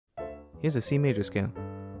Here's a C major scale.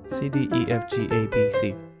 C, D, E, F, G, A, B,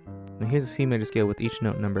 C. Now here's a C major scale with each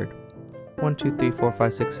note numbered. 1, 2, 3, 4,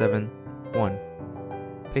 5, 6, 7, 1.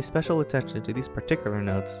 Pay special attention to these particular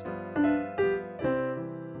notes.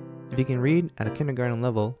 If you can read at a kindergarten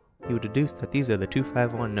level, you would deduce that these are the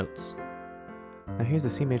 2-5-1 notes. Now here's the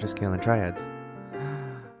C major scale in triads.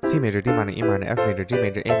 C major, D minor, E minor, F major, G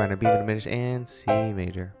major, A minor, B diminished, and C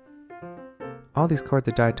major. All these chords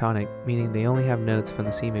are diatonic, meaning they only have notes from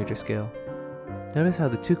the C major scale. Notice how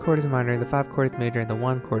the 2 chord is minor, the 5 chord is major, and the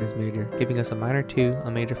 1 chord is major, giving us a minor 2,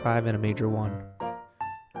 a major 5, and a major 1.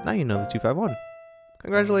 Now you know the 2-5-1.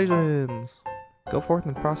 Congratulations! Go forth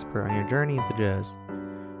and prosper on your journey into jazz.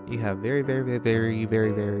 You have very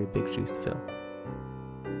big shoes to fill.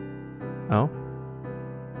 Oh?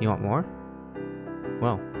 You want more?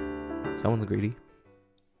 Well, someone's greedy.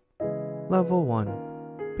 Level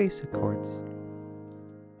 1. Basic chords.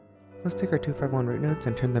 Let's take our 2-5-1 root notes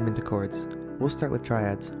and turn them into chords. We'll start with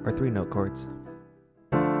triads, or 3-note chords.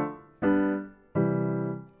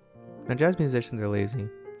 Now jazz musicians are lazy,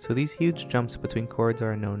 so these huge jumps between chords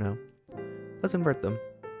are a no-no. Let's invert them.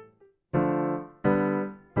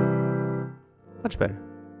 Much better.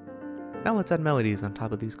 Now let's add melodies on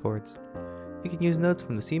top of these chords. You can use notes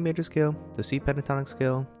from the C major scale, the C pentatonic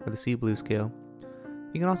scale, or the C blues scale.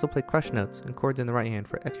 You can also play crush notes and chords in the right hand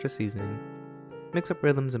for extra seasoning. Mix up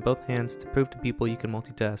rhythms in both hands to prove to people you can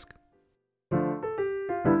multitask.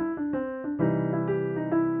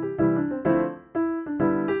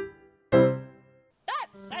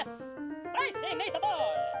 That's a spicy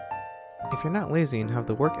meatball! If you're not lazy and have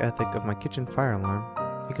the work ethic of my kitchen fire alarm,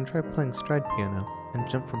 you can try playing stride piano and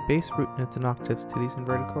jump from bass root notes and octaves to these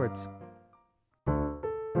inverted chords.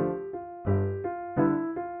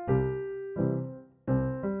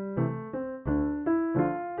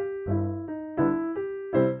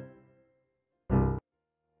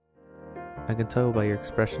 I can tell by your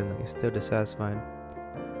expression that you're still dissatisfied.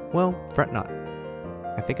 Well, fret not.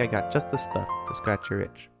 I think I got just the stuff to scratch your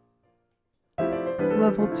itch.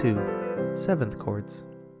 Level 2. 7th chords.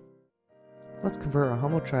 Let's convert our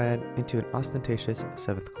humble triad into an ostentatious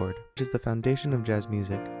 7th chord, which is the foundation of jazz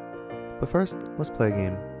music. But first, let's play a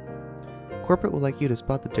game. Corporate would like you to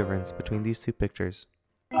spot the difference between these two pictures.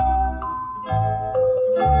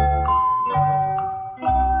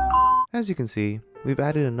 As you can see, we've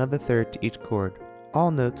added another third to each chord,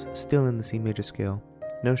 all notes still in the C major scale,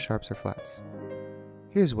 no sharps or flats.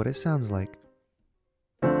 Here's what it sounds like.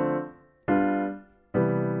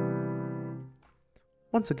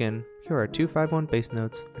 Once again, here are 2-5-1 bass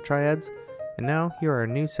notes, our triads, and now here are our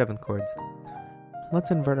new 7th chords.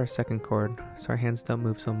 Let's invert our 2nd chord so our hands don't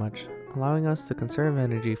move so much, allowing us to conserve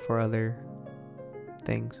energy for other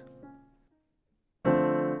things.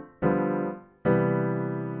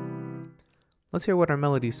 Let's hear what our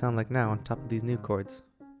melodies sound like now on top of these new chords.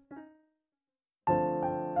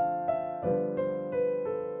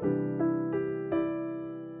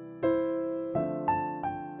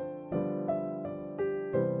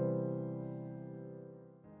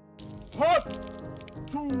 Hot!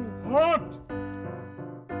 Too hot!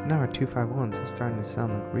 Now our 2-5-1s are starting to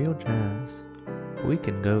sound like real jazz, but we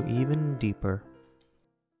can go even deeper.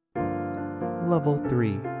 Level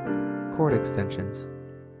 3. Chord extensions.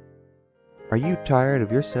 Are you tired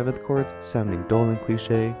of your 7th chords sounding dull and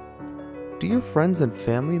cliche? Do your friends and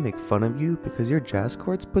family make fun of you because your jazz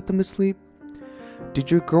chords put them to sleep?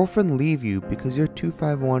 Did your girlfriend leave you because your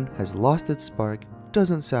 2-5-1 has lost its spark,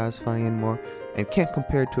 doesn't satisfy anymore, and can't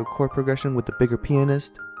compare it to a chord progression with a bigger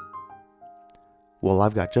pianist? Well,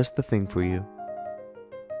 I've got just the thing for you.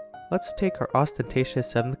 Let's take our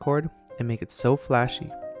ostentatious 7th chord and make it so flashy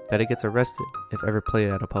that it gets arrested if ever played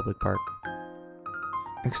at a public park.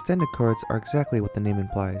 Extended chords are exactly what the name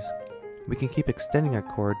implies. We can keep extending our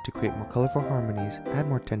chord to create more colorful harmonies, add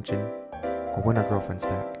more tension, or win our girlfriends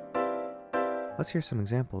back. Let's hear some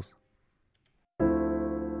examples.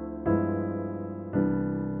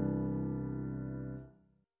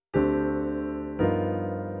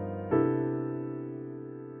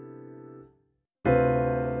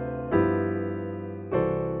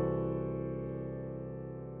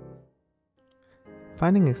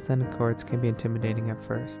 Finding extended chords can be intimidating at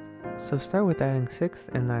first, so start with adding 6th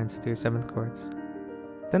and 9th to your 7th chords.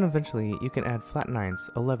 Then eventually you can add flat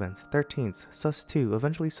 9ths, 11ths, 13ths, sus2,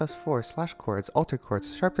 eventually sus4, slash chords, altered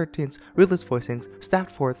chords, sharp 13ths, rootless voicings,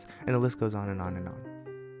 stacked 4ths, and the list goes on and on and on.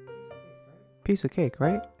 Piece of cake,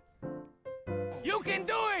 right? You can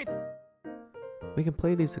do it! We can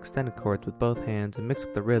play these extended chords with both hands and mix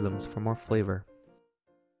up the rhythms for more flavor.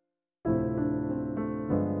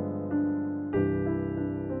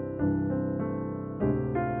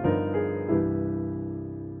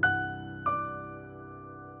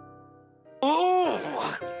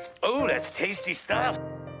 Oh, that's tasty stuff.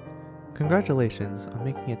 Congratulations on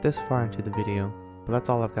making it this far into the video, but that's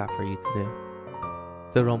all I've got for you today.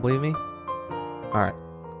 Still don't believe me? Alright,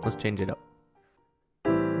 let's change it up.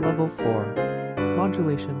 Level 4.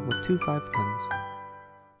 Modulation with 2-5-1s.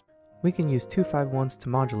 We can use 2-5-1s to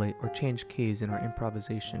modulate or change keys in our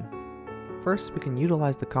improvisation. First, we can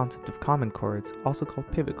utilize the concept of common chords, also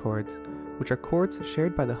called pivot chords, which are chords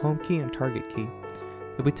shared by the home key and target key.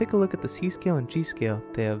 If we take a look at the C scale and G scale,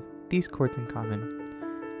 they have these chords in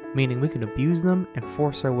common, meaning we can abuse them and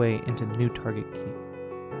force our way into the new target key.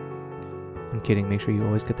 I'm kidding, make sure you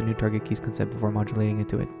always get the new target key's consent before modulating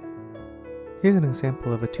into it. Here's an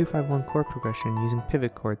example of a 2-5-1 chord progression using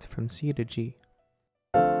pivot chords from C to G.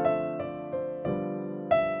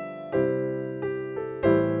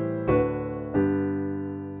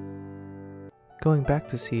 Going back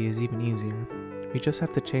to C is even easier. We just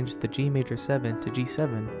have to change the G major 7 to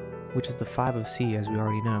G7, which is the 5 of C as we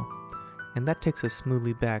already know, and that takes us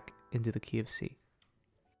smoothly back into the key of C.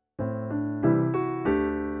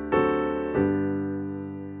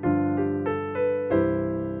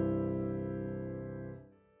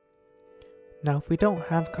 Now if we don't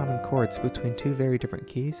have common chords between two very different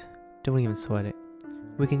keys, don't even sweat it.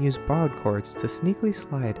 We can use borrowed chords to sneakily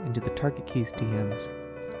slide into the target key's DMs.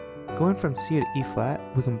 Going from C to E flat,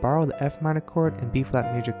 we can borrow the F minor chord and B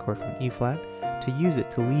flat major chord from E flat to use it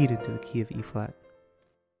to lead into the key of E flat.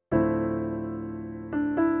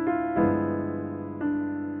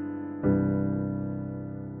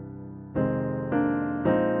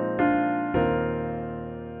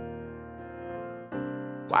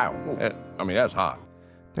 Wow, that's hot.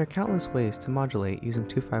 There are countless ways to modulate using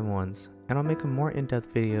 2-5-1s, and I'll make a more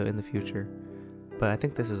in-depth video in the future, but I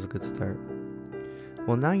think this is a good start.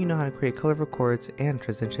 Well, now you know how to create colorful chords and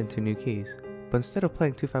transition to new keys, but instead of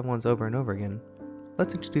playing 2-5-1s over and over again,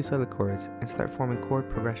 let's introduce other chords and start forming chord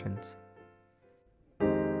progressions.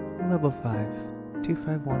 Level 5.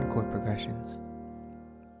 2-5-1 chord progressions.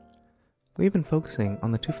 We've been focusing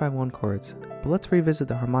on the 2-5-1 chords, but let's revisit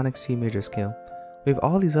the harmonic C major scale. We have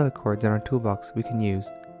all these other chords in our toolbox we can use,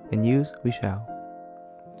 and use we shall.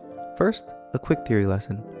 First, a quick theory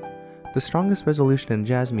lesson. The strongest resolution in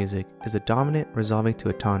jazz music is a dominant resolving to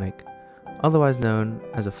a tonic, otherwise known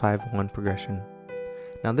as a 5-1 progression.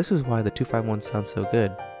 Now this is why the 2-5-1 sounds so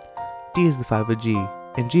good. D is the 5 of G,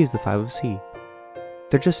 and G is the 5 of C.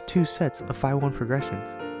 They're just two sets of 5-1 progressions.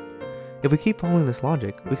 If we keep following this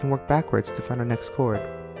logic, we can work backwards to find our next chord.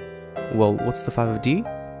 Well, what's the 5 of D?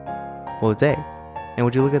 Well, it's A. And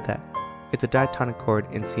would you look at that? It's a diatonic chord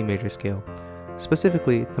in C major scale,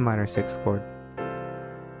 specifically the minor 6th chord.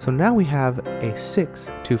 So now we have a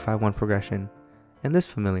 6-2-5-1 progression, and this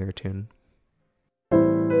familiar tune.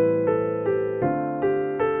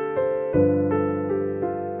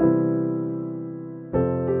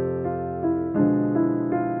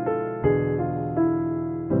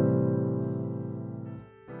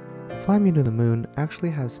 Fly Me to the Moon actually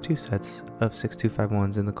has two sets of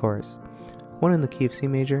 6-2-5-1s in the chorus, one in the key of C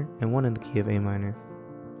major and one in the key of A minor.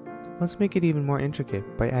 Let's make it even more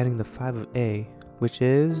intricate by adding the 5 of A, which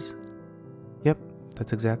is, yep,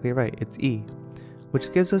 that's exactly right, it's E,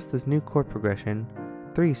 which gives us this new chord progression,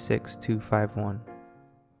 3-6-2-5-1.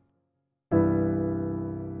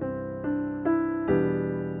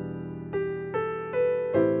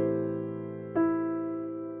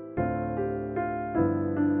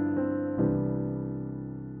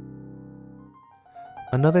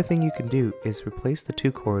 Another thing you can do is replace the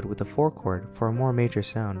 2 chord with the 4 chord for a more major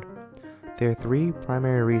sound. There are 3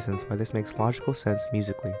 primary reasons why this makes logical sense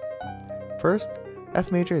musically. First,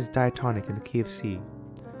 F major is diatonic in the key of C.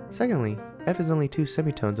 Secondly, F is only 2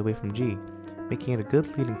 semitones away from G, making it a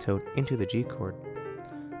good leading tone into the G chord.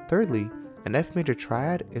 Thirdly, an F major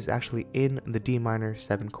triad is actually in the D minor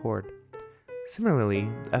 7 chord. Similarly,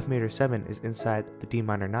 the F major 7 is inside the D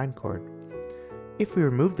minor 9 chord. If we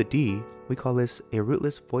remove the D, we call this a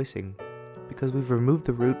rootless voicing, because we've removed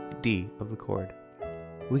the root D of the chord.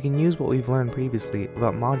 We can use what we've learned previously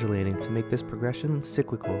about modulating to make this progression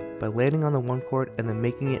cyclical by landing on the 1 chord and then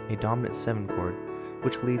making it a dominant 7 chord,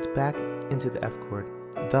 which leads back into the F chord,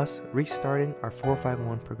 thus restarting our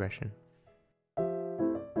 4-5-1 progression.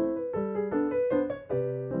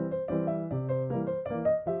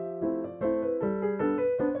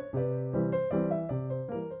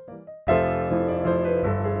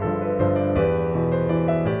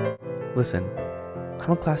 Listen,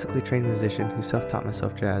 I'm a classically trained musician who self-taught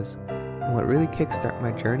myself jazz, and what really kickstarted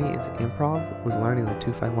my journey into improv was learning the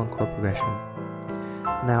 2-5-1 chord progression.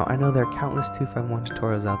 Now, I know there are countless 2-5-1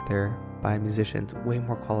 tutorials out there by musicians way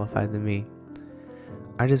more qualified than me.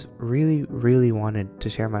 I just really wanted to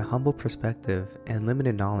share my humble perspective and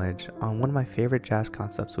limited knowledge on one of my favorite jazz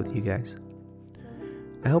concepts with you guys.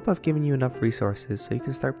 I hope I've given you enough resources so you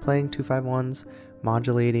can start playing 2-5-1s,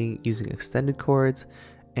 modulating, using extended chords,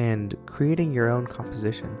 and creating your own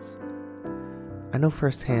compositions. I know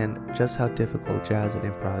firsthand just how difficult jazz and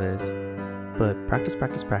improv is, but practice,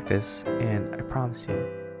 and I promise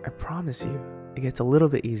you, it gets a little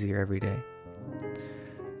bit easier every day.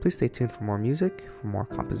 Please stay tuned for more music, for more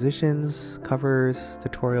compositions, covers,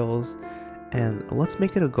 tutorials, and let's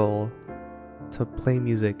make it a goal to play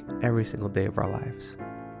music every single day of our lives.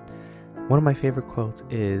 One of my favorite quotes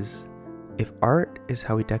is, "If art is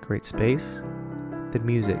how we decorate space, then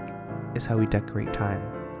music is how we decorate time."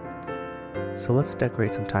 So let's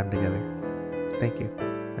decorate some time together. Thank you,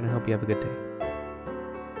 and I hope you have a good day.